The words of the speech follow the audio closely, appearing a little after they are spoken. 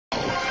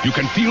You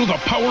can feel the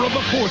power of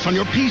the Force on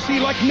your PC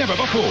like never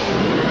before.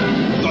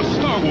 The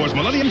Star Wars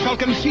Millennium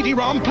Falcon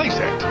CD-ROM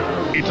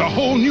playset. It's a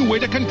whole new way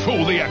to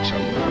control the action.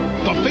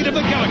 The fate of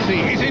the galaxy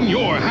is in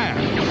your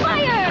hands. Fire!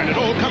 And it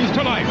all comes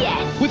to life.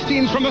 Yes! With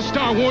scenes from the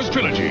Star Wars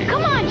trilogy.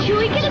 Come on,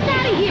 Chewie, get us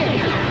out of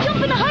here.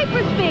 Jump into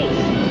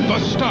hyperspace. The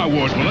Star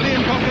Wars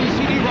Millennium Falcon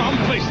CD-ROM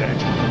playset.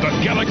 The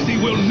galaxy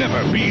will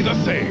never be the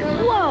same.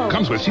 Whoa!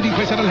 Comes with CD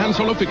playset and Han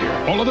Solo figure.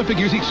 All other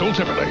figures each sold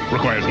separately.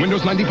 Requires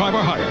Windows 95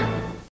 or higher.